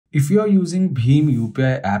If you are using BHIM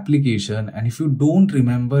UPI application and if you don't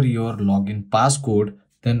remember your login passcode,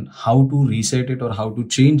 then how to reset it or how to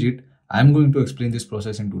change it, I'm going to explain this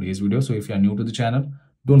process in today's video. So if you are new to the channel,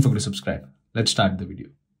 don't forget to subscribe. Let's start the video.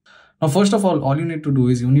 Now, first of all you need to do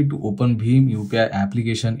is you need to open BHIM UPI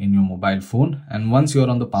application in your mobile phone. And once you're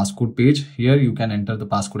on the passcode page, here you can enter the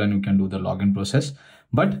passcode and you can do the login process.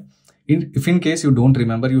 But if in case you don't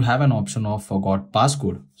remember, you have an option of forgot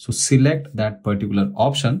passcode. So select that particular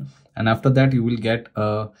option, and after that you will get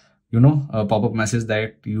a pop-up message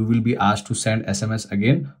that you will be asked to send SMS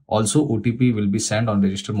again. Also OTP will be sent on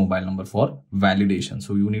registered mobile number for validation.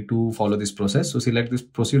 So you need to follow this process. So select this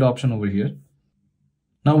proceed option over here.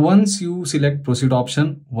 Now, once you select proceed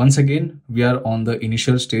option, once again, we are on the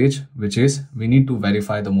initial stage, which is we need to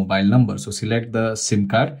verify the mobile number. So select the SIM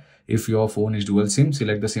card. If your phone is dual SIM,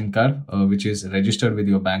 select the SIM card which is registered with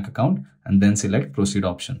your bank account, and then select proceed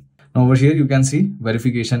option. Now over here you can see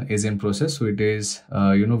verification is in process. So it is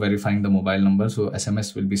verifying the mobile number. So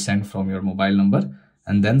SMS will be sent from your mobile number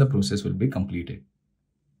and then the process will be completed.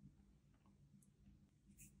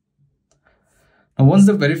 Now once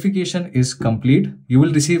the verification is complete, you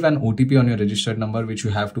will receive an OTP on your registered number which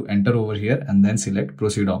you have to enter over here and then select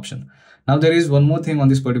proceed option. Now there is one more thing on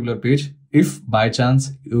this particular page. If by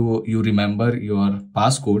chance you remember your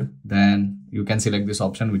passcode, then you can select this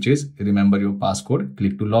option which is remember your passcode,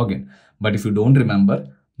 click to login. But if you don't remember,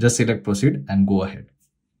 just select proceed and go ahead.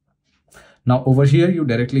 Now over here you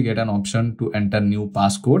directly get an option to enter new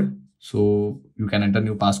passcode. So you can enter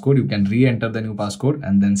new passcode, you can re-enter the new passcode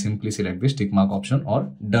and then simply select this tick mark option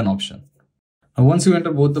or done option. Now once you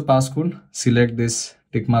enter both the passcode, select this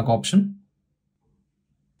tick mark option.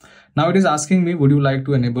 Now it is asking me, would you like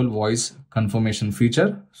to enable voice confirmation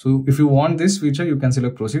feature? So if you want this feature, you can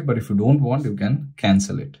select proceed, but if you don't want, you can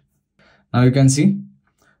cancel it. Now you can see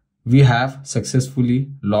we have successfully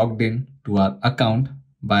logged in to our account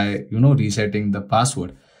by resetting the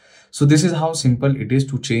password. So this is how simple it is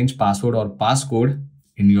to change password or passcode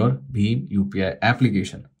in your BHIM UPI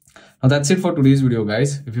application. Now that's it for today's video,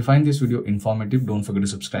 guys. If you find this video informative, don't forget to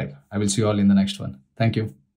subscribe. I will see you all in the next one. Thank you.